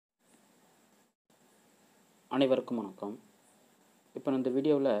அனைவருக்கும் வணக்கம். இப்போ இந்த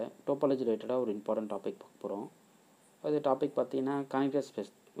வீடியோவில் டோபாலஜி ரிலேட்டடாக ஒரு இம்பார்ட்டன்ட் டாபிக் பார்க்க போகிறோம். அது டாபிக் பார்த்தீங்கன்னா கனெக்டட்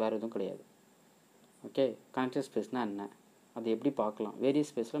ஸ்பேஸ், வேறு எதுவும் கிடையாது. ஓகே, கனெக்டட் ஸ்பேஸ்னால் என்ன, அது எப்படி பார்க்கலாம்,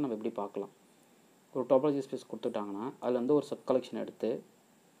 வேரியஸ் ஸ்பேஸில் நம்ம எப்படி பார்க்கலாம். ஒரு டோபாலஜி ஸ்பேஸ் கொடுத்துட்டாங்கன்னா அதில் ஒரு சப் கலெக்ஷன் எடுத்து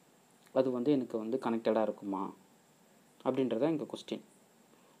அது எனக்கு கனெக்டடாக இருக்குமா அப்படின்றத எங்கள் கொஸ்டின்.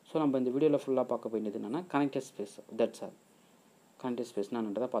 ஸோ நம்ம இந்த வீடியோவில் ஃபுல்லாக பார்க்க வேண்டியது என்னென்னா connected space, that's all. Connected ஸ்பேஸ்னால்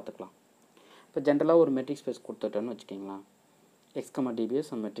என்னன்றதை பார்த்துக்கலாம். இப்போ ஜென்ரலாக ஒரு metric space கொடுத்துட்டோன்னு வச்சுக்கிங்களேன். X comma DPS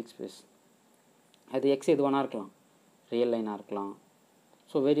metric space. அது எக்ஸ் எது வேணா இருக்கலாம், ரியல் லைனாக இருக்கலாம்.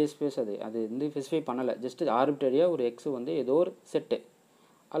 ஸோ வேரியஸ் ஸ்பேஸ் அது ஸ்பெசிஃபை பண்ணலை, ஜஸ்ட் ஆர்பிட்டரியாக ஒரு எக்ஸு ஏதோ ஒரு செட்டு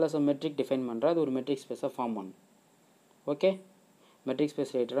அதில் மெட்ரிக் டிஃபைன் பண்ணுற அது ஒரு மெட்ரிக் ஸ்பேஸாக ஃபார்ம் பண்ணும். ஓகே, மெட்ரிக்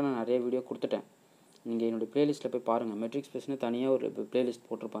ஸ்பேஸ் ரிலேட்டடாக நான் நிறைய வீடியோ கொடுத்துட்டேன். நீங்கள் என்னுடைய ப்ளேலிஸ்ட்டில் போய் பாருங்கள். மெட்ரிக் ஸ்பேஸ்னு தனியாக ஒரு ப்ளேலிஸ்ட்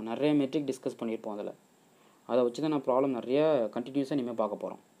போட்டிருப்பேன். நிறைய மெட்ரிக் டிஸ்கஸ் பண்ணியிருப்போம். அதை வச்சு தான் நான் ப்ராப்ளம் நிறையா கண்டினியூஸாக இனிமேல் பார்க்க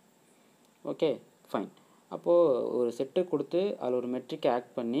போகிறோம். Okay fine. அப்போது ஒரு செட்டு கொடுத்து அதில் ஒரு மெட்ரிக்கை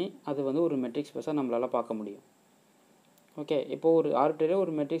ஆக்ட் பண்ணி அது ஒரு மெட்ரிக் ஸ்பேஸாக நம்மளால் பார்க்க முடியும். ஓகே, இப்போது ஒரு ஆர்பிட்டரியாக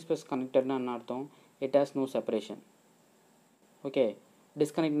ஒரு மெட்ரிக் ஸ்பேஸ் கனெக்டட்னா என்ன அர்த்தம்? It has no separation. Okay,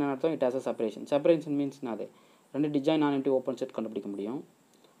 டிஸ்கனெக்ட்னா அர்த்தம் it has a separation. Separation மீன்ஸ்னா அது ரெண்டு டிஜாயின் நான் எம்டி ஓப்பன் செட் கண்டுபிடிக்க முடியும்.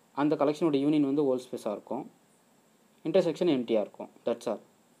 அந்த கலெக்ஷனோட யூனியன் ஹோல் ஸ்பேஸாக இருக்கும், இன்டர்செக்ஷன் எம்டியாக இருக்கும். That's all.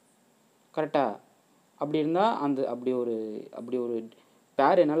 கரெக்டாக? அப்படி இருந்தால் அப்படி ஒரு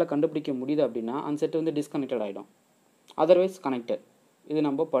பேர் என்னால் கண்டுபிடிக்க முடியுது அப்படின்னா அந்த செட்டு டிஸ்கனெக்டட் ஆகிடும். Otherwise connected. இது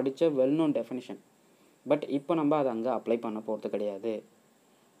நம்ம படித்த வெல் நோன் டெஃபினிஷன். பட் இப்போ நம்ம அதை அங்கே அப்ளை பண்ண போகிறது கிடையாது.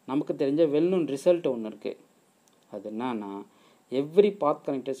 நமக்கு தெரிஞ்ச வெல் நோன் ரிசல்ட் ஒன்று இருக்குது. அது என்னன்னா every path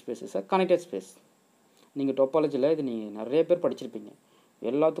connected space is a connected space. நீங்கள் டோபாலஜியில் இது நீங்கள் நிறைய பேர் படிச்சிருப்பீங்க.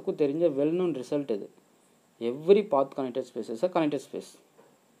 எல்லாத்துக்கும் தெரிஞ்ச வெல் நோன் ரிசல்ட் இது. Every path connected space is a connected space.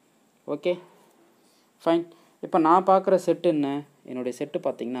 Okay fine. இப்போ நான் பார்க்குற செட்டு என்ன, என்னுடைய செட்டு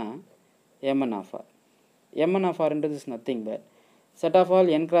பார்த்தீங்கன்னா MN(R). MN(R) is nothing but set of all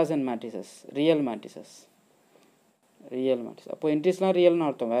n cross n matrices, real matrices. அப்போ என்ட்ரிஸ்லாம் ரியல்னு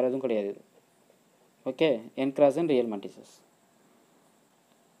அர்த்தம், வேறு எதுவும் கிடையாது. Okay, n cross n real matrices.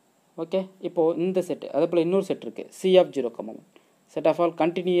 Okay, இப்போது இந்த செட்டு அதே போல் இன்னொரு செட் இருக்குது, C(0,1). Set of all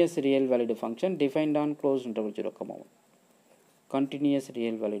continuous real valid function defined on close interval 0,1. Continuous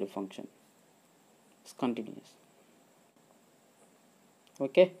real valid function is continuous.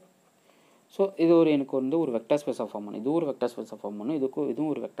 Okay, so இது எனக்கு ஒரு வெக்டர் ஸ்பேஸாக ஃபார்ம் பண்ணும், இது ஒரு வெக்டர் ஸ்பேஸாக ஃபார்ம் பண்ணும், இதுவும்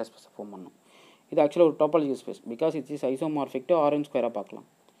ஒரு வெக்டர் ஸ்பேஸாக ஃபார்ம் பண்ணும். இது ஆக்சுவலாக ஒரு topology space because it's is isomorphic to Rn² பார்க்கலாம்.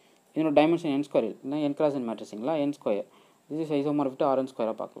 இதனோட டைமென்ஷன் n² இல்லை n cross n மேட்ரிக்ஸுங்களா, n². This is isomorphic to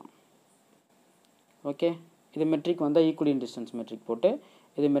Rn² பார்க்கலாம். ஓகே, இது மெட்ரிக் ஈக்குவலியன்ட் டிஸ்டன்ஸ் மெட்ரிக் போட்டு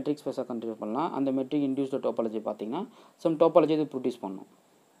இது மெட்ரிக் ஸ்பேஸாக கன்சிடர் பண்ணலாம். அந்த மெட்ரிக் இன்டியூஸ்டு டோபாலஜி பார்த்தீங்கன்னா சம் டோபாலஜி இது ப்ரொடியூஸ் பண்ணும்.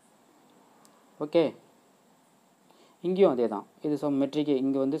 ஓகே, இங்கேயும் அதே தான். இது சம் மெட்ரிக்,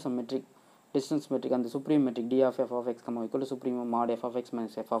 இங்கே சம் மெட்ரிக் டிஸ்டன்ஸ் மெட்ரிக், அந்த supreme matric d of f of x = supreme mod f of x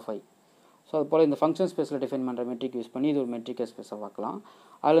minus f of y. So அது போல் இந்த ஃபங்க்ஷன் ஸ்பேஸில் டிஃபைன் பண்ணுற மெட்ரிக் யூஸ் பண்ணி இது ஒரு மெட்ரிக் ஸ்பேஸாக பார்க்கலாம்.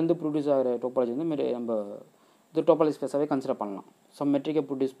 அதுலேருந்து ப்ரொடியூஸ் ஆகிற டோபாலஜி நம்ம இது டோபாலஜி ஸ்பேஸாகவே கன்சிடர் பண்ணலாம். சம் மெட்ரிக்கை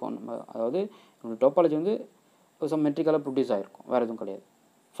ப்ரொடியூஸ் பண்ண, அதாவது டோபாலஜி சம் மெட்ரிக்கால் ப்ரொடியூஸ் ஆகிருக்கும், வேறு எதுவும் கிடையாது.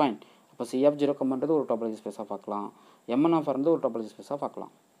 ஃபைன். அப்போ C(0,1) ஒரு டோபாலஜி ஸ்பேஸாக பார்க்கலாம், MN(R) ஒரு டோபாலஜி ஸ்பேஸாக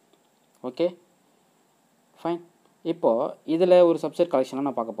பார்க்கலாம். Okay fine. இப்போது இதில் ஒரு சப்செட் கலெக்ஷன்லாம்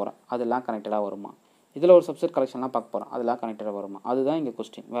நான் பார்க்க போகிறேன், அதெல்லாம் கனெக்டடாக வருமா? இதில் ஒரு சப்செட் கலெக்ஷன்லாம் பார்க்க போகிறேன், அதெல்லாம் கனெக்டடாக வருமா? அதுதான் இங்கே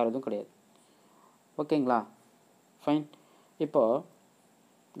கொஸ்டின், வேறு எதுவும் கிடையாது. ஓகேங்களா? ஃபைன். இப்போது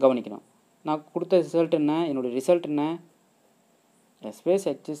கவனிக்கணும், நான் கொடுத்த ரிசல்ட் என்ன, என்னுடைய ரிசல்ட் என்ன? Space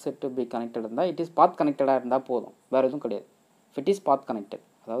X is set to be connected இருந்தால் இட் இஸ் பாத் கனெக்டடாக இருந்தால் போதும், வேறு எதுவும் கிடையாது. இட் இஸ் பாத் கனெக்டட்,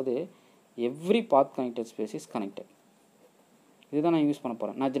 அதாவது every path connected space is connected. இதுதான் நான் யூஸ் பண்ண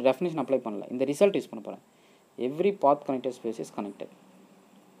போகிறேன். நான் இது டெஃபினிஷன் அப்ளை பண்ணல, இந்த ரிசல்ட் யூஸ் பண்ண போகிறேன். Every path connected space is connected.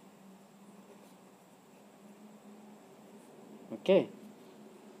 Okay,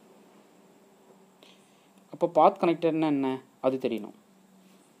 அப்போ பாத் கனெக்டட்னா என்ன அது தெரியணும்.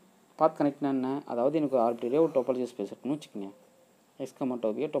 பாத் கனெக்ட்னா என்ன, அதாவது எனக்கு ஆர்பிட்டரியாக ஒரு டோபாலஜி ஸ்பேஸ் இருக்குன்னு வச்சுக்கோங்க, x,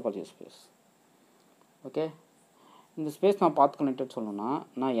 τ டோபாலஜி ஸ்பேஸ். ஓகே, இந்த ஸ்பேஸ் நான் பாத் கனெக்டட் சொல்லணும்னா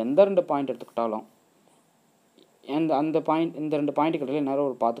நான் எந்த ரெண்டு பாயிண்ட் எடுத்துக்கிட்டாலும் அந்த பாயிண்ட், இந்த ரெண்டு பாயிண்ட்டு கிட்ட என்னால்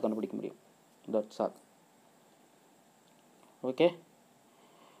ஒரு பாத்து கண்டுபிடிக்க முடியும். That's all. ஓகே,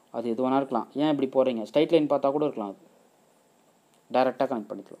 அது எது வேணா இருக்கலாம். ஏன் இப்படி போகிறீங்க, ஸ்ட்ரைட் லைன் பார்த்தா கூட இருக்கலாம், அது டைரெக்டாக கனெக்ட்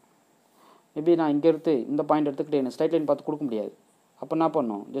பண்ணிக்கலாம். மேபி நான் இங்கே எடுத்து இந்த பாயிண்ட் எடுத்துக்கிட்டு என்ன ஸ்ட்ரைட் லைன் பார்த்து கொடுக்க முடியாது. அப்போ என்ன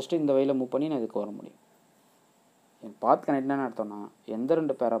பண்ணணும், ஜஸ்ட்டு இந்த வழியில் மூவ் பண்ணி நான் இதுக்கு வர முடியும். என் பாத் கனெக்ட்னா அர்த்தம்னா எந்த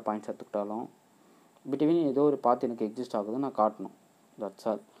ரெண்டு பேரா பாயிண்ட்ஸ் எடுத்துக்கிட்டாலும் பிட்வீன் ஏதோ ஒரு பாத் எனக்கு எக்ஸிஸ்ட் ஆகுதுன்னு நான் காட்டணும். That's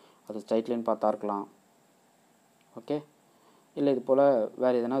all. அது ஸ்ட்ரைட் லைன் பார்த்தா இருக்கலாம், ஓகே, இல்லை இது போல்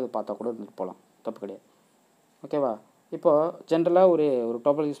வேறு எதனா அது பார்த்தா கூட இருந்துட்டு போகலாம், தப்பு கிடையாது. ஓகேவா? இப்போது ஜென்ரலாக ஒரு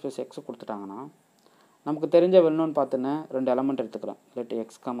டோபாலஜி ஸ்பேஸ் எக்ஸ் கொடுத்துட்டாங்கன்னா நமக்கு தெரிஞ்ச வெல்னோன்னு பார்த்தோன்னா 2 எலமெண்ட் எடுத்துக்கிறேன். Let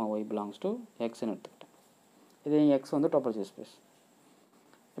x, y belongs to xன்னு எடுத்துக்கிட்டேன். இது x வந்து டோபாலஜி ஸ்பேஸ்.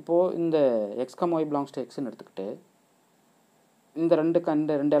 இப்போது இந்த x, y belongs to xன்னு எடுத்துக்கிட்டு இந்த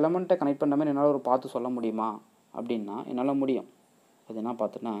ரெண்டு எலமெண்ட்டை கனெக்ட் பண்ண மாதிரி என்னால் ஒரு பார்த்து சொல்ல முடியுமா அப்படின்னா என்னால் முடியும். அது என்ன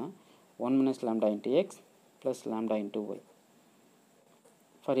பார்த்தோன்னா 1 minus lambda into x plus lambda into y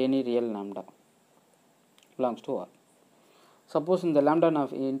for any real lambda belongs to R. Suppose இந்த லேம்டா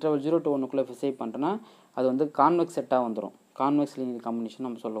நான் இன்டர்வல் 0 to 1க்குள்ளே ஃபிக்ஸேட் பண்ணுறேன்னா அது வந்து கான்வெக்ஸ் செட்டாக வந்துடும். கான்வெக்ஸ் லீனியர் காம்பினேஷன்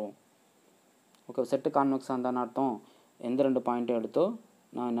நம்ம சொல்லுவோம். ஓகே, செட்டு கான்வெக்ஸாக இருந்தான்னு அர்த்தம் எந்த 2 பாயிண்ட்டும் எடுத்தோ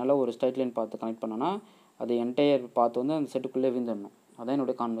நான் என்னால் ஒரு ஸ்ட்ரைட் லைன் பார்த்து கனெக்ட் பண்ணேன்னா அது என்டையர் பார்த்து வந்து அந்த செட்டுக்குள்ளே விந்துடணும். அதான்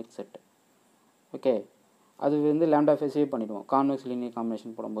என்னுடைய கான்வெக்ஸ் செட்டு. ஓகே, அது வந்து லேம்டா சேவ் பண்ணிவிடுவோம். கான்வெக்ஸ் லீனியர்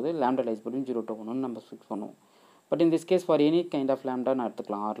காம்பினேஷன் போடும்போது லேம்டா லைஸ் பிட்வீன் 0 to 1 நம்ம ஃபிக்ஸ் பண்ணுவோம். But in this case for any kind of lambda நான்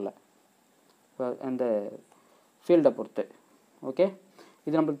எடுத்துக்கலாம் ஆரில் அந்த ஃபீல்டை பொறுத்து. ஓகே,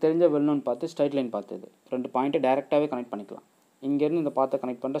 இது நம்மளுக்கு தெரிஞ்ச வெல்னோன்னு பார்த்து ஸ்ட்ரைட் லைன் பார்த்து இது 2 பாயிண்ட்டை டேரெக்டாகவே கனெக்ட் பண்ணிக்கலாம். இங்கேருந்து இந்த பார்த்தை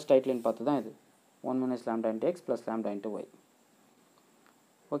கனெக்ட் பண்ணுற ஸ்ட்ரைட் லைன் பார்த்து தான் இது 1 minus lambda into x plus lambda into y.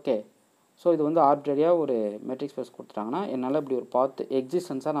 Okay, so இது வந்து ஆர்பிட்ரரியாக ஒரு மெட்ரிக் ஸ்பேஸ் கொடுத்துட்டாங்கன்னா என்னால் இப்படி ஒரு பாத்து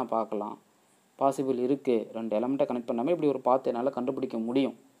எக்ஸிஸ்டன்ஸாக நான் பார்க்கலாம். பாசிபிள் இருக்குது, 2 எலமெண்ட்டை கனெக்ட் பண்ணாமல் இப்படி ஒரு பாத்து என்னால் கண்டுபிடிக்க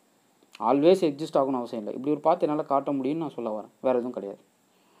முடியும். ஆல்வேஸ் எக்ஸிஸ்ட் ஆகணும் அவசியம் இல்லை. இப்படி ஒரு பாத்து என்னால் காட்ட முடியும்னு நான் சொல்ல வரேன், வேறு எதுவும் கிடையாது.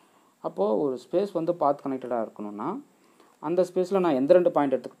 அப்போது ஒரு ஸ்பேஸ் வந்து பாத் கனெக்டடாக இருக்கணும்னா அந்த ஸ்பேஸில் நான் எந்த 2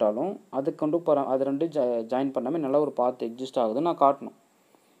 பாயிண்ட் எடுத்துக்கிட்டாலும் அதுக்கு கொண்டு போகிறேன், அது 2 ஜாயின் பண்ணாமல் நல்லா ஒரு பாத் எக்ஸிஸ்ட் ஆகுதுன்னு நான் காட்டணும்.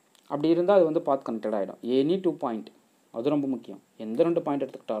 அப்படி இருந்தால் அது வந்து பாத் கனெக்டட் ஆகிடும். எனி 2 பாயிண்ட், அது ரொம்ப முக்கியம். எந்த 2 பாயிண்ட்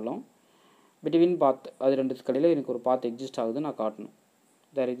எடுத்துக்கிட்டாலும் பிட்வீன் பாத் அது 2 கடையில் எனக்கு ஒரு பாத் எக்ஸிஸ்ட் ஆகுதுன்னு நான் காட்டணும்.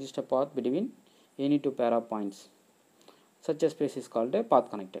 There exist a path between any 2 pair of points. Such a space is called a path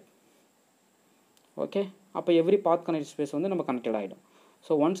connected. Okay, அப்போ எவ்ரி பாத் கனெக்ட் ஸ்பேஸ் வந்து நம்ம கனெக்டட் ஆகிடும்.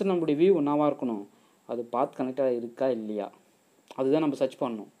 ஸோ ஒன்ஸ் நம்மளுடைய வியூ ஒன்றாவாக இருக்கணும், அது பாத் கனெக்டடாக இருக்கா இல்லையா அதுதான் நம்ம சர்ச்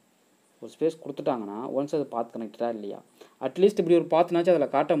பண்ணணும். ஒரு ஸ்பேஸ் கொடுத்துட்டாங்கன்னா ஒன்ஸ் அது பாத் கனெக்டடாக இல்லையா, அட்லீஸ்ட் இப்படி ஒரு பாத்னாச்சும்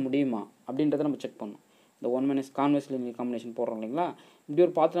அதில் காட்ட முடியுமா அப்படின்றத நம்ம செக் பண்ணணும். இந்த 1 minus கான்வெக்ஸ் லீனியர் காம்பினேஷன் போடுறோம் இல்லைங்களா, இப்படி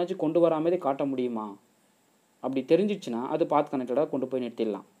ஒரு பாத்னாச்சும் கொண்டு வராமதே காட்ட முடியுமா, அப்படி தெரிஞ்சிச்சுன்னா அது பாத் கனெக்டடாக கொண்டு போய்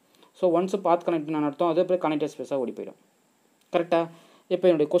நிறுத்திடலாம். ஸோ ஒன்ஸ் பாத் கனெக்ட் நான் அர்த்தம் அது அப்புறம் கனெக்டட் ஸ்பேஸாக ஓடி போயிடும். கரெக்டாக? இப்போ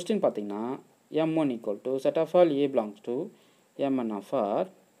என்னுடைய கொஸ்டின் பார்த்தீங்கன்னா m1 equal to set of all a belongs to mn of r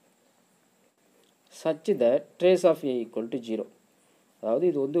such that trace of a equal to 0. அதாவது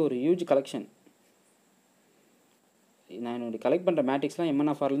இது வந்து ஒரு ஹியூஜ் கலெக்ஷன். நான் என்னுடைய கலெக்ட் பண்ணுற மேட்ரிக்ஸ்லாம் mn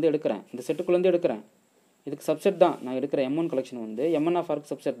of rலேருந்து எடுக்கிறேன், இந்த செட்டுக்குள்ளேருந்து எடுக்கிறேன். இதுக்கு சப்செட் தான் நான் எடுக்கிற m1 கலெக்ஷன் வந்து mn of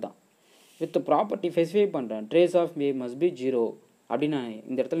rக்கு சப்செட் தான். வித் ப்ராப்பர்ட்டி ஸ்பெசிஃபை பண்ணுறேன், trace of a must be 0 அப்படின்னு நான்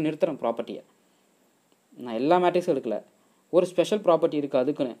இந்த இடத்துல நிறுத்துகிறேன் ப்ராப்பர்ட்டியை. நான் எல்லா மேட்ரிக்ஸும் எடுக்கல, ஒரு ஸ்பெஷல் ப்ராப்பர்ட்டி இருக்குது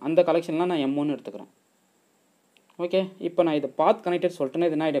அதுக்குன்னு, அந்த கலெக்ஷன்லாம் நான் m1 எடுத்துக்கிறேன். ஓகே, இப்போ நான் இதை பாத் கனெக்டட் சொல்லிட்டேன்னா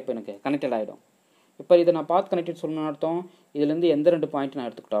இது என்ன ஆகிடும், இப்போ எனக்கு கனெக்டட் ஆகிடும். இப்போ இதை நான் பாத் கனெக்டட் சொல்லணும்னு அர்த்தம் இதுலேருந்து எந்த 2 பாயிண்ட் நான்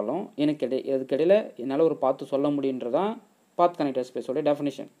எடுத்துக்கிட்டாலும் எனக்கு இதுக்கிடையில் என்னால் ஒரு பார்த்து சொல்ல முடியுன்றதான் பாத் கனெக்டட் ஸ்பேஸோட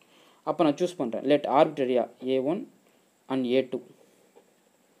டெஃபினிஷன். அப்போ நான் சூஸ் பண்ணுறேன் let ஆர்பிட்ரரியா a1 and a2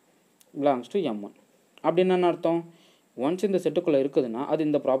 belongs to m1 அப்படின்னு என்ன அர்த்தம், ஒன்ஸ் இந்த செட்டுக்குள்ளே இருக்குதுன்னா அது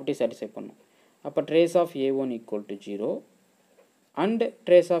இந்த ப்ராப்பர்ட்டி சாட்டிஸ்ஃபை பண்ணும். அப்போ trace of a1 equal to 0 and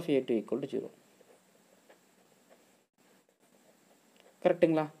trace of a2 equal to 0.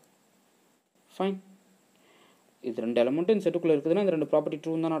 கரெக்டுங்களா? ஃபைன். இது 2 எலமெண்ட்டும் இந்த செட்டுக்குள்ளே இருக்குதுன்னா இந்த 2 ப்ராப்பர்ட்டி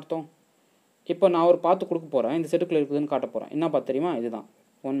ட்ரூன்னு தான் அர்த்தம். இப்போ நான் ஒரு பார்த்து கொடுக்க போகிறேன், இந்த செட்டுக்குள்ளே இருக்குதுன்னு காட்ட போகிறேன். என்ன பார்த்து தெரியுமா, இதுதான்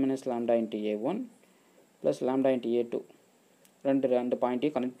 1 minus lambda into a1 plus lambda into a2 ரெண்டு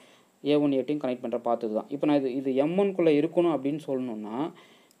பாயிண்ட்டையும் கனெக்ட் a1 a2 கனெக்ட் பண்ணுற பார்த்து தான். இப்போ நான் இது m1குள்ளே இருக்கணும் அப்படின்னு சொல்லணும்னா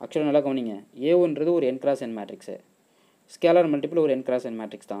ஆக்சுவலாக நல்லா கவனிங்க, a1ன்றது ஒரு n cross n matrix, scalar multiple ஒரு n cross n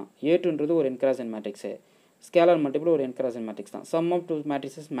மேட்ரிக்ஸ் தான். a2ன்றது ஒரு n cross n matrix, scalar multiple ஒரு n cross n மேட்ரிக்ஸ் தான். சம் ஆஃப் 2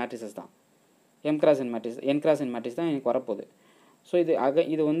 மேட்ரிக்ஸஸ் தான் m cross n மேட்ரிக்ஸ் தான் எனக்கு வரப்போகுது. ஸோ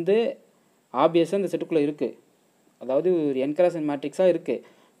இது வந்து ஆப்வியஸாக இந்த செட்டுக்குள்ளே இருக்குது, அதாவது ஒரு n cross n மேட்ரிக்ஸாக இருக்குது.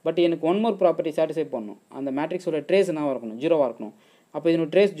 பட் எனக்கு ஒன் மோர் ப்ராப்பர்ட்டி சாட்டிஸ்ஃபை பண்ணணும், அந்த மேட்ரிக்ஸோட ட்ரேஸ் என்னவாக இருக்கணும், 0வாக இருக்கணும். அப்போ இதனோட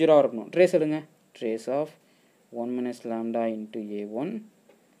ட்ரேஸ் 0வாக இருக்கணும். ட்ரேஸ் எடுங்க, trace of 1 minus lambda into a1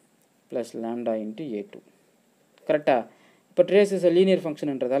 plus lambda into a2. கரெக்டாக? இப்போ trace is linear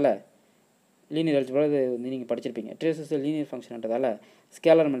ஃபங்க்ஷன்ன்றதால, linear algebra இது வந்து நீங்கள் படிச்சிருப்பீங்க, trace is linear ஃபங்க்ஷன்ன்றதால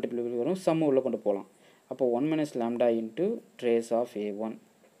scalar multiple வரும், சம் உள்ளே கொண்டு போகலாம். அப்போ 1 minus lambda into trace of a1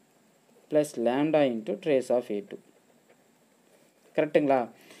 plus lambda into trace of a2. கரெக்டுங்களா?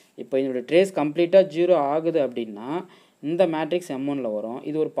 இப்போ இதோட ட்ரேஸ் கம்ப்ளீட்டாக 0 ஆகுது அப்படின்னா இந்த மேட்ரிக்ஸ் m1ல் வரும்.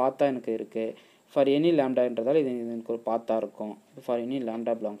 இது ஒரு பாத்தா எனக்கு இருக்குது ஃபார் எனி லேம்டான்றதால் இது எனக்கு ஒரு பாத்தாக இருக்கும். For any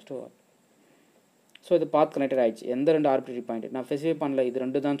lambda belongs to R. So இது பாத் கனெக்டட் ஆகிடுச்சு. எந்த 2 ஆர்பிட்ரரி பாயிண்ட் நான் ஸ்பெசிஃபை பண்ணல, இது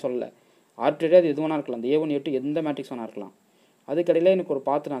 2 தான் சொல்லலை. ஆர்பிட்ரரி அது எது வேணா இருக்கலாம், இந்த a1 a2 எந்த மேட்ரிக்ஸ் வேணா இருக்கலாம். அதுக்கடையில் எனக்கு ஒரு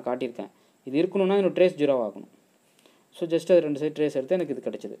பாத்து நான் காட்டியிருக்கேன். இது இருக்கணும்னா என்னோட ட்ரேஸ் 0 ஆகணும். ஸோ ஜஸ்ட் அது ரெண்டு சைடு ட்ரேஸ் எடுத்து எனக்கு இது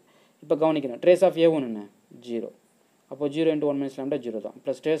கிடச்சிது. இப்போ கவனிக்கணும், ட்ரேஸ் ஆஃப் A1 என்ன 0, அப்போ 0 × 1 - λ 0 தான்.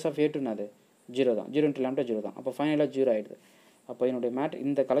 ப்ளஸ் ட்ரேஸ் ஆஃப் A2 என்னது 0 தான், 0 × λ 0 தான். அப்போ ஃபைனலாக 0 ஆகிடுது. அப்போ என்னுடைய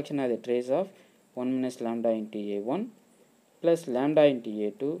இந்த கலெக்ஷன் அது trace of 1 - λ × A1 plus λ ×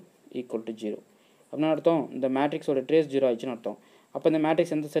 A2 equal to 0. அப்படின்னு அர்த்தம் இந்த மேட்ரிக்ஸோட ட்ரேஸ் 0 ஆயிடுச்சுன்னு அர்த்தம். அப்போ இந்த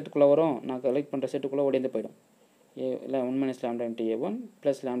மேட்ரிக்ஸ் எந்த செட்டுக்குள்ளே வரும், நான் கலெக்ட் பண்ணுற செட்டுக்குள்ளே ஓடிந்து போயிடும். இல்லை 1 - λ × A1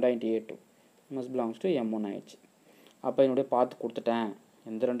 plus λ × A2 must belongs to M1 ஆயிடுச்சு. அப்போ என்னுடைய பாத் கொடுத்துட்டேன்.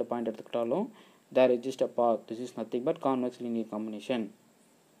 எந்த ரெண்டு பாயிண்ட் எடுத்துக்கிட்டாலும் there exists a path, this is nothing but convex linear combination.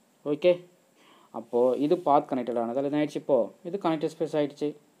 Okay, அப்போது இது பாத் கனெக்டட் ஆனதால் என்ன ஆயிடுச்சு, இப்போது இது கனெக்டட் ஸ்பேஸ் ஆகிடுச்சு.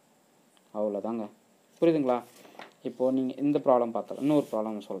 அவ்வளோதாங்க, புரியுதுங்களா? இப்போது நீங்கள் இந்த ப்ராப்ளம் பார்க்கலாம். இன்னொரு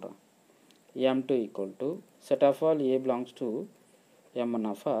ப்ராப்ளம் சொல்கிறேன். M2 equal to set of all A belongs to M1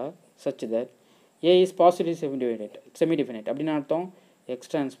 of R such that A is positively semi-definite. அப்படின்னு அர்த்தம்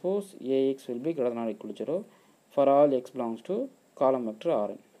X transpose AX will be greater than or equal to 0 for all X belongs to column vector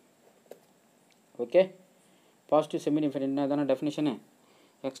Rn. Okay, positive semi டிஃபைனைட்னா தானே டெஃபினிஷனு.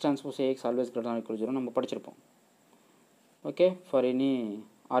 X transpose ax always greater than R equal to 0 நம்ம படிச்சிருப்போம். Okay, for any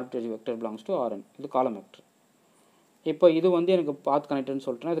arbitrary vector belongs to Rn, இது காலம் vector. இப்போ இது வந்து எனக்கு பாத் கனெக்டட்னு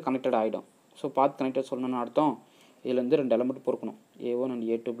சொல்லிட்டுனா இது கனெக்டட் ஆகிடும். ஸோ பாத் கனெக்டட் சொல்லணும்னு அர்த்தம் இதுலேருந்து ரெண்டு element பொறுக்கணும், A1 and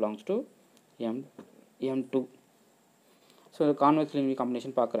A2 belongs to M2. So இது கான்வெக்ஸ் லினியர்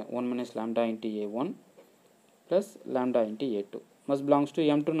காம்பினேஷன் பார்க்குறேன். 1 - λ × A1 plus λ × A2 must belongs to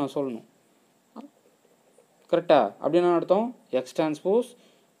M2 நான் சொல்லணும். கரெக்டாக? அப்படின்னு அர்த்தம் எக்ஸ் டிரான்ஸ்போஸ்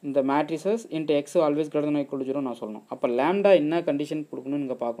இந்த matrices into X always greater than R equal to 0 நான் சொல்லணும். அப்போ லேம்டா என்ன கண்டிஷன் கொடுக்கணும்னு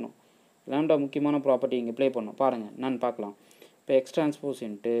இங்கே பார்க்கணும். லேம்டா முக்கியமான ப்ராப்பர்ட்டி இங்கே ப்ளே பண்ணணும். பாருங்கள், நான் பார்க்கலாம். இப்போ X transpose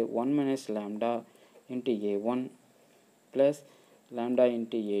into 1 - λ × A1 plus λ ×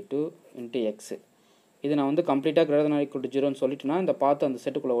 A2 × x, இது நான் வந்து கம்ப்ளீட்டாக greater than R equal to 0ன்னு சொல்லிட்டுனா இந்த பார்த்து அந்த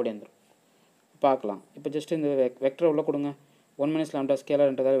செட்டுக்குள்ளே ஓடி வந்துடும். பார்க்கலாம். இப்போ ஜஸ்ட் இந்த வெக்டரை உள்ள கொடுங்க. 1 - λ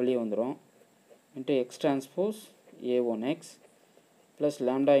ஸ்கேலர்ன்றதால் வெளியே வந்துடும். into x transpose A1x plus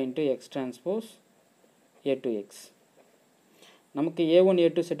lambda into x transpose A2x. நமக்கு A1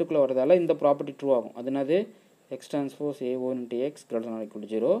 A2 செட்டுக்குள்ளே வரதால இந்த ப்ராப்பர்ட்டி ட்ரூ ஆகும். அது என்னது, x transpose A1 into x greater than or equal to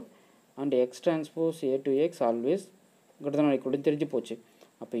 0 and x transpose A2x always greater than or equal to தெரிஞ்சு போச்சு.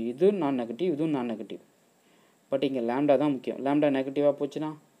 அப்போ இது நான் நெகட்டிவ், இதுவும் நான் நெகட்டிவ். பட் இங்கே லேம்டா தான் முக்கியம். லேம்டா நெகட்டிவாக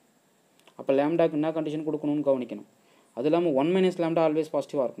போச்சுன்னா அப்போ லேம்டாக்கு என்ன கண்டிஷன் கொடுக்கணும்னு கவனிக்கணும். அது இல்லாமல் 1 - λ ஆல்வேஸ்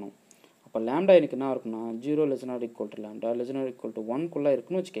பாசிட்டிவாக இருக்கணும். அப்போ லேம்டா எனக்கு என்ன இருக்குன்னா 0 less than or equal to λ less than or equal to 1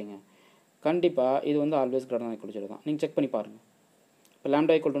 இருக்குன்னு வச்சுக்கோங்க. கண்டிப்பாக இது வந்து always greater than or equal to 0 தான். நீங்கள் செக் பண்ணி பாருங்கள். இப்போ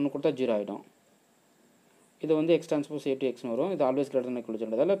லேம்டா ஈக்குவல் டு 1 கொடுத்தா 0 ஆகிடும். இது வந்து எக்ஸ் டிரான்ஸ்போஸ் A2xன்னு வரும். இது always greater than or equal to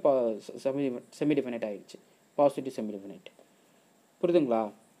 0 இப்போ செமி டிஃபைனைட் ஆகிடுச்சு, பாசிட்டிவ் செமி டிஃபைனைட். புரியுதுங்களா?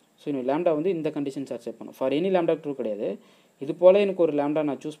 ஸோ இன்னும் லேம்டா வந்து இந்த கண்டிஷன்ஸ் அக்செப்ட் பண்ணும். ஃபார் எனி லேம்டா ட்ரூ கிடையாது. இது போல் எனக்கு ஒரு லேம்டா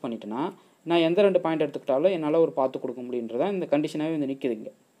நான் சூஸ் பண்ணிட்டேன்னா நான் எந்த ரெண்டு பாயிண்ட் எடுத்துக்கிட்டாலும் என்னால் ஒரு பார்த்து கொடுக்க முடியுன்றதான் இந்த கண்டிஷனாகவே வந்து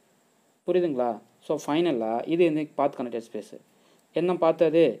நிற்கிதுங்க. புரியுதுங்களா? ஸோ ஃபைனலாக இது இந்த பாத் கனெக்டட் ஸ்பேஸு என்ன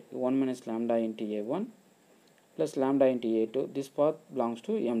பார்த்தது 1 - λ × A1 plus λ × A2 this path belongs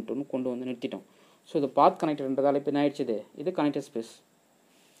to M2ன்னு கொண்டு வந்து நிறுத்திட்டோம். ஸோ இது பாத் கனெக்டட்ன்றதால இப்போ என்ன ஆயிடுச்சு, இது கனெக்டட் ஸ்பேஸ்.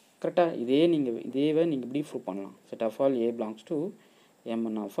 கரெக்டாக? இதேவே நீங்கள் இப்படி ப்ரூவ் பண்ணலாம். Set of all A belongs to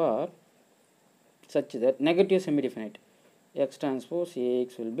M1 of R such that negative semi definite x transpose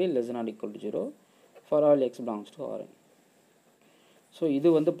AX will be less than or equal to 0 for all x belongs to Rn. So இது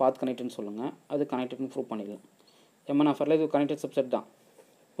வந்து பாத் கனெக்டட்னு சொல்லுங்கள், அது கனெக்டட்னு prove பண்ணிடலாம். M1 of Rல இது connected subset தான்.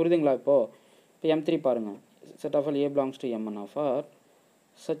 புரியுதுங்களா? இப்போ M3 பாருங்கள். Set of all A belongs to M1 of R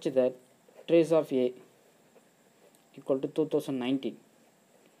such that trace of A equal to 2019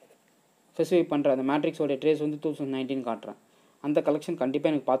 specify பண்ணுற அந்த மேட்ரிக்ஸோடைய ட்ரேஸ் வந்து 2019 காட்டுறேன். அந்த கலெக்ஷன் கண்டிப்பாக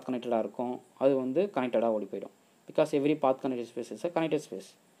எனக்கு பாத் கனெக்டடாக இருக்கும். அது வந்து கனெக்டடாக ஓடி போயிடும். Because every path connected space is a connected space.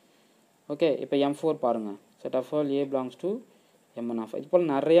 Okay, இப்போ M4 பாருங்கள். Set of all A belongs to M1 of இது போல்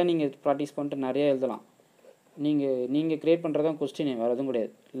நிறையா நீங்கள் ப்ராக்டிஸ் பண்ணிட்டு நிறையா எழுதலாம். நீங்கள் க்ரியேட் பண்ணுறதான் கொஸ்டின், வேறு எதுவும்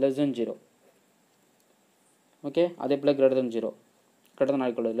கிடையாது. Less than 0. ஓகே, அதே போல் greater than 0, greater than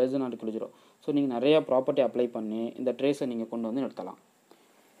R equal to less than R equal to 0. So நீங்கள் நிறையா ப்ராப்பர்ட்டி அப்ளை பண்ணி இந்த ட்ரேஸை நீங்கள் கொண்டு வந்து நிறுத்தலாம்.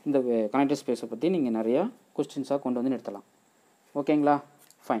 இந்த கனெக்டட் ஸ்பேஸை பற்றி நீங்கள் நிறையா கொஸ்டின்ஸாக கொண்டு வந்து நிறுத்தலாம். ஓகேங்களா?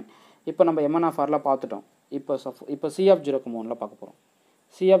 ஃபைன். இப்போ நம்ம M1 of Rல பார்த்துட்டோம். இப்போ C of 0,1ல் பார்க்க போகிறோம்.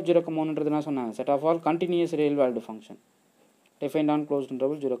 C of 0,1ன்றது என்ன சொன்னாங்க, set of all continuous real value function defined on closed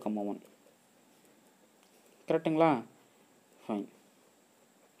interval 0,1. கரெக்டுங்களா? ஃபைன்.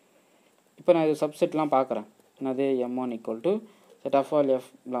 இப்போ நான் இது சப்செட்லாம் பார்க்குறேன். என்னது M1 equal to set of all F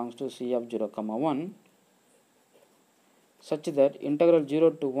belongs to C of 0,1 such that integral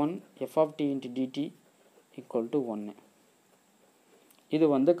 0 to 1 f of t into dt equal to 1. இது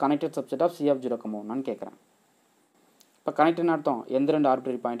வந்து connected subset of C of 0,1 கேட்குறேன். இப்போ கனெக்ட்னு அர்த்தம் எந்த ரெண்டு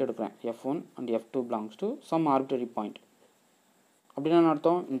ஆர்பிட்டரி பாயிண்ட் எடுக்கிறேன் f1 and f2 belongs to some arbitrary point. அப்படின்னா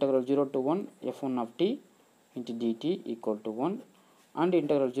அர்த்தம் integral 0 to 1 f1 of t into dt equal to 1 and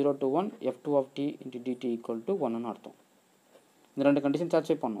integral 0 to 1 f2 of t into dt equal to 1 ன்னு அர்த்தம். இந்த ரெண்டு கண்டிஷன்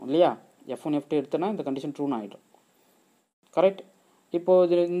சாட்டிஸ்ஃபை பண்ணணும் இல்லையா? f1 f2 எடுத்தனா இந்த condition ட்ரூன்னு ஆகிடும். கரெக்ட்.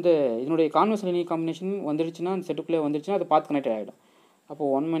 இப்போது இதனுடைய கான்வெர்ஸ் லீனியர் காம்பினேஷன் வந்துடுச்சுன்னா அந்த செட்டுக்குள்ளே வந்துடுச்சுன்னா அது பாத் கனெக்ட் ஆகிடும்.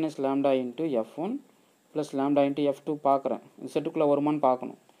 அப்போது 1 minus lambda into f1 plus lambda into f2 பார்க்குறேன். இந்த செட்டுக்குள்ளே வருமானு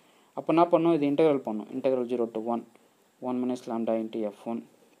பார்க்கணும். அப்போ என்ன பண்ணணும்? இது இன்டெக்ரல் பண்ணணும். integral 0 to 1 minus lambda into f1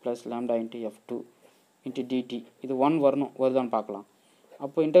 plus lambda into f2 into dt. இது 1 வரணும், வருதான்னு பார்க்கலாம்.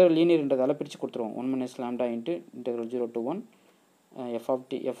 அப்போ இன்டெக்ரல் லீனியர்ன்றதால பிரித்து கொடுத்துருவோம். 1 minus lambda into integral 0 to 1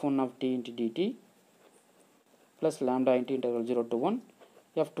 f1 of t into dt plus lambda into integral 0 to 1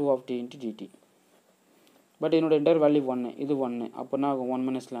 f2 of t into dt. But என்னோட integral value 1, இது 1. அப்போனா 1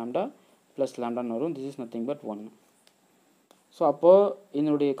 minus lambda plus lambdaன்னு வரும். This is nothing but 1. So அப்போது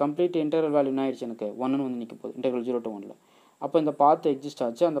இதனுடைய complete integral value என்ன ஆயிடுச்சு? எனக்கு 1ன்னு வந்து நிற்க போகுது இன்டெக்ரல் 0 to 1. அப்போ இந்த பாத் எக்ஸிஸ்ட்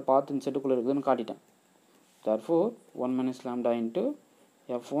ஆச்சு, அந்த பாத் இந்த செட்டுக்குள்ளே இருக்குதுன்னு காட்டிட்டேன். therefore 1 minus lambda into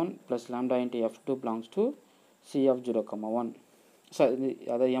f1 plus lambda into f2 belongs to c of 0, 1.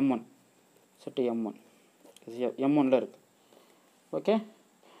 அதாவது m1 செட்டு m1ல இருக்குது. ஓகே.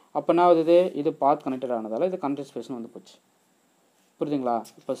 அப்போ என்ன ஆகுது? இது பாத் கனெக்டட் ஆனதால் இது கனெக்டட் ஸ்பேஸ்னு வந்து போச்சு. புரியுதுங்களா?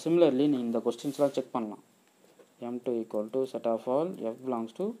 இப்போ சிமிலர்லி நீங்கள் இந்த கொஸ்டின்ஸ்லாம் செக் பண்ணலாம். m2 equal to set of all f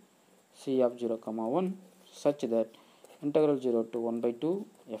belongs to c of 0, 1 such that integral 0 to 1 by 2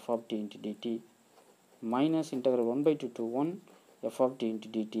 f of t into dt minus integral 1 by 2 to 1 f of t into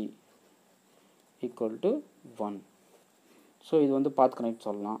dt equal to 1. So இது வந்து பாத் connect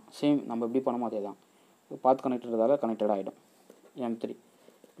சொல்லலாம். Same நம்ம எப்படி பண்ணமோ அதே தான். பாத் கனெக்டடால connected ஆகிடும். m3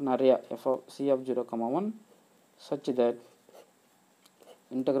 நிறையா c of 0, 1 such that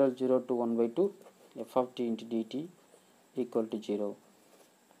integral 0 to 1 by 2 f of t into dt equal to 0.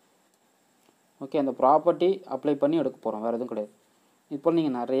 Okay. அந்த ப்ராப்பர்ட்டி அப்ளை பண்ணி எடுக்க போகிறோம், வேறு எதுவும் கிடையாது. இப்போ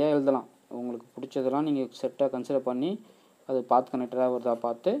நீங்கள் நிறையா எழுதலாம். உங்களுக்கு பிடிச்சதெல்லாம் நீங்கள் செட்டாக கன்சிடர் பண்ணி அது பாத் கனெக்டடாக வருதா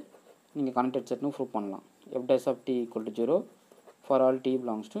பார்த்து நீங்கள் கனெக்டட் செட்னு ப்ரூவ் பண்ணலாம். f dash of t equal to 0 for all t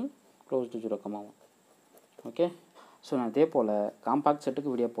belongs to close to 0, 1. Okay. So நான் இதே போல் காம்பேக்ட்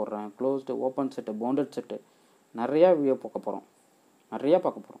செட்டுக்கு வீடியோ போடுறேன், closed open set bounded set நிறையா வீடியோ பார்க்க போகிறோம்.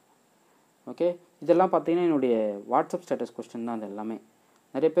 ஓகே. இதெல்லாம் பார்த்தீங்கன்னா என்னுடைய வாட்ஸ்அப் ஸ்டேட்டஸ் கொஸ்டின் தான். அது எல்லாமே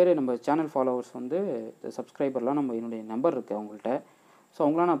நிறைய பேர் நம்ம சேனல் ஃபாலோவர்ஸ் வந்து சப்ஸ்கிரைபர்லாம் நம்ம என்னுடைய நம்பர் இருக்குது அவங்கள்ட்ட. ஸோ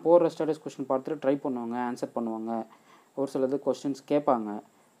அவங்களாம் நான் போடுற ஸ்டேட்டஸ் கொஸ்டின் பார்த்துட்டு ட்ரை பண்ணுவாங்க, ஆன்சர் பண்ணுவாங்க. ஒரு சிலது கொஸ்டின்ஸ் கேட்பாங்க,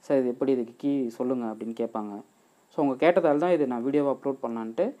 சார் இது எப்படி இதுக்கு கீ சொல்லுங்கள் அப்படின்னு கேட்பாங்க. ஸோ அவங்க கேட்டதால் தான் இது நான் வீடியோவை அப்லோட்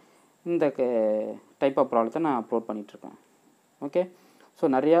பண்ணலான்ட்டு இந்த டைப் ஆஃப் ப்ராப்ளத்தை நான் அப்லோட் பண்ணிகிட்ருக்கேன். ஓகே. ஸோ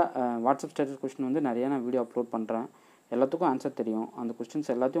நிறையா வாட்ஸ்அப் ஸ்டேட்டஸ் கொஸ்டின் வந்து நிறையா நான் வீடியோ அப்லோட் பண்ணுறேன். எல்லாத்துக்கும் ஆன்சர் தெரியும். அந்த கொஸ்டின்ஸ்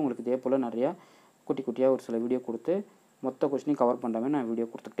எல்லாத்தையும் உங்களுக்கு இதே போல் நிறையா குட்டி குட்டியாக ஒரு சில வீடியோ கொடுத்து மொத்த கொஸ்டினையும் கவர் பண்ணுற மாதிரி நான் வீடியோ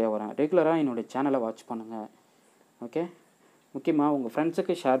கொடுத்துக்கிட்டே வரேன். ரெகுலராக என்னுடைய சேனலை வாட்ச் பண்ணுங்கள். ஓகே. முக்கியமாக உங்கள்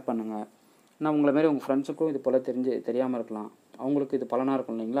ஃப்ரெண்ட்ஸுக்கு ஷேர் பண்ணுங்கள். நான் உங்களை மாரி உங்கள் ஃப்ரெண்ட்ஸுக்கும் இது போல் தெரியாமல் இருக்கலாம், அவங்களுக்கு இது பலனாக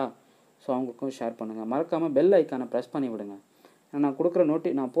இருக்கும் இல்லைங்களா? ஸோ அவங்களுக்கும் ஷேர் பண்ணுங்கள். மறக்காமல் பெல் ஐக்கானை ப்ரெஸ் பண்ணி விடுங்க. நான் கொடுக்குற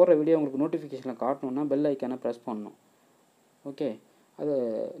நான் போடுற வீடியோ உங்களுக்கு நோட்டிஃபிகேஷனில் காட்டணுன்னா பெல் ஐக்கானை ப்ரெஸ் பண்ணணும். ஓகே. அது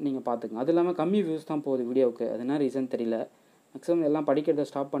நீங்கள் பார்த்துக்குங்க. அது இல்லாமல் கம்மி வியூஸ் தான் போகுது வீடியோவுக்கு. அது என்ன ரீசன் தெரியல. மேக்ஸிமம் எல்லாம் படிக்கிறத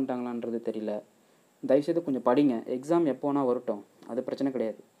ஸ்டாப் பண்ணிட்டாங்களான்றது தெரியல. தயவுசெய்து கொஞ்சம் படிங்க. எக்ஸாம் எப்போனா வரட்டும், அது பிரச்சனை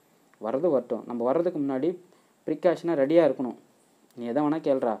கிடையாது. வரட்டும். நம்ம வர்றதுக்கு முன்னாடி ப்ரிகாஷனாக ரெடியாக இருக்கணும். நீ எதை வேணால்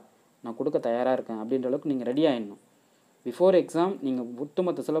கேள்றா, நான் கொடுக்க தயாராக இருக்கேன் அப்படின்ற அளவுக்கு நீங்கள் ரெடி ஆகிடணும். பிஃபோர் எக்ஸாம் நீங்கள்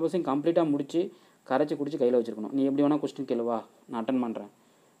ஒட்டுமொத்த சிலபஸையும் கம்ப்ளீட்டாக முடித்து கரைச்சி குடிச்சு கையில் வச்சுருக்கணும். நீ எப்படி வேணால் கொஸ்டின் கேளுவா, நான் அட்டன் பண்ணுறேன்.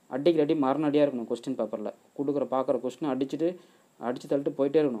 அடிக்கு ரெடி மரணடியாக இருக்கணும். கொஸ்டின் பேப்பரில் பார்க்குற கொஸ்டின் அடித்து தள்ளிட்டு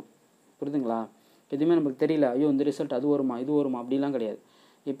போயிட்டே இருக்கணும். புரியுதுங்களா? எதுவுமே நமக்கு தெரியல, ஐயோ இந்த ரிசல்ட் அது வருமா இது வருமா அப்படிலாம் கிடையாது.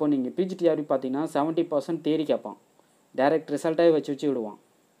 இப்போ நீங்கள் பிஜிடிஆர்பி பார்த்தீங்கன்னா 70% தியரி கேட்பான், டைரக்ட் ரிசல்ட்டாகவே வச்சு விடுவான்.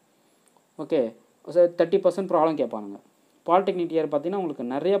 ஓகே. 30% ப்ராப்ளம் கேட்பானுங்க. பாலிடெக்னிக் டிஆர் பார்த்தீங்கன்னா உங்களுக்கு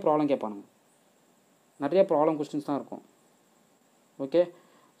நிறைய ப்ராப்ளம் கேட்பானுங்க, நிறைய ப்ராப்ளம் கொஸ்டின்ஸ் தான் இருக்கும். ஓகே.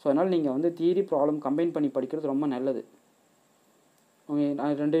 ஸோ அதனால் நீங்கள் வந்து தியரி ப்ராப்ளம் கம்பைன் பண்ணி படிக்கிறது ரொம்ப நல்லது.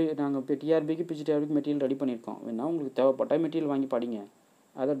 நாங்கள் இப்போ டிஆர்பிக்கு பிஜிடிஆர்பிக்கு மெட்டீரியல் ரெடி பண்ணியிருக்கோம். வேணா உங்களுக்கு தேவைப்பட்ட மெட்டீரியல் வாங்கி படிங்க.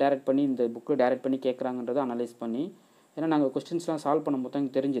 அதை டைரக்ட் பண்ணி இந்த புக்கு டைரக்ட் பண்ணி கேட்குறாங்கன்றதை அனலைஸ் பண்ணி, ஏன்னா நாங்கள் கொஸ்டின்ஸ்லாம் சால்வ் பண்ணும்போது தான்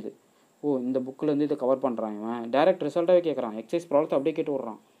எனக்கு தெரிஞ்சுது, இந்த புக்கிலேருந்து இதை கவர் பண்ணுறான், இவன் டைரக்ட் ரிசல்ட்டாகவே கேட்குறான், எக்ஸைஸ் ப்ராப்ளத்தை அப்படியே கேட்டு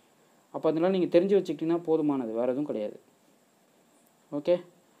விட்றான். அப்போ அதனால நீங்கள் தெரிஞ்சு வச்சுக்கிட்டிங்கன்னா போதுமானது, வேறு எதுவும் கிடையாது. ஓகே.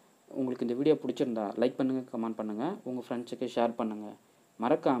 உங்களுக்கு இந்த வீடியோ பிடிச்சிருந்தா லைக் பண்ணுங்கள், கமெண்ட் பண்ணுங்கள், உங்கள் ஃப்ரெண்ட்ஸுக்கு ஷேர் பண்ணுங்கள்.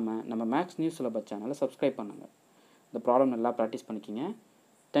 மறக்காமல் நம்ம மேக்ஸ் நியூஸ் சிலபஸ் சேனலை சப்ஸ்கிரைப் பண்ணுங்கள். இந்த ப்ராப்ளம் நல்லா ப்ராக்டிஸ் பண்ணிக்கிங்க.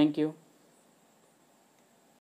 தேங்க்யூ.